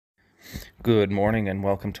Good morning and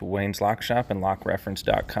welcome to Wayne's Lock Shop and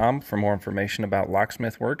LockReference.com. For more information about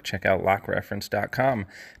locksmith work, check out LockReference.com.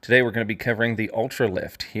 Today we're going to be covering the Ultra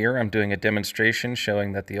Lift. Here I'm doing a demonstration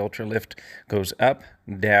showing that the Ultra Lift goes up,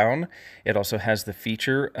 down. It also has the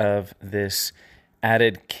feature of this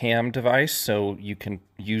added cam device so you can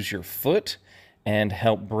use your foot and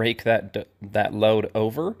help break that load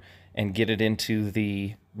over and get it into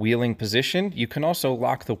the wheeling position. You can also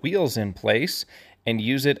lock the wheels in place and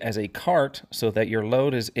use it as a cart so that your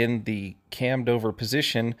load is in the cammed over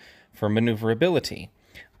position for maneuverability.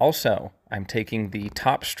 Also, I'm taking the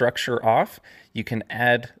top structure off. You can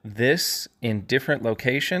add this in different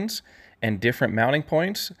locations and different mounting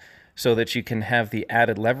points so that you can have the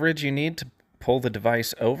added leverage you need to pull the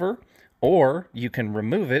device over, or you can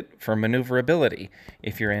remove it for maneuverability.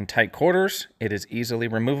 If you're in tight quarters, it is easily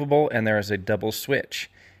removable and there is a double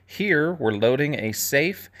switch. Here, we're loading a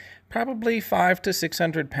safe, probably 500 to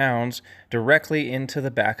 600 pounds, directly into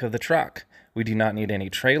the back of the truck. We do not need any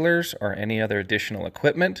trailers or any other additional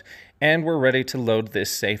equipment, and we're ready to load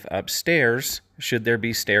this safe upstairs, should there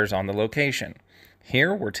be stairs on the location.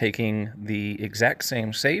 Here, we're taking the exact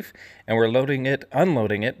same safe, and we're unloading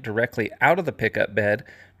it directly out of the pickup bed,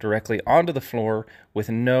 directly onto the floor, with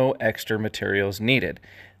no extra materials needed.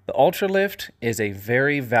 The Ultra Lift is a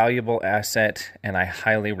very valuable asset, and I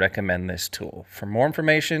highly recommend this tool. For more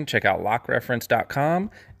information, check out LockReference.com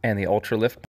and the Ultra Lift.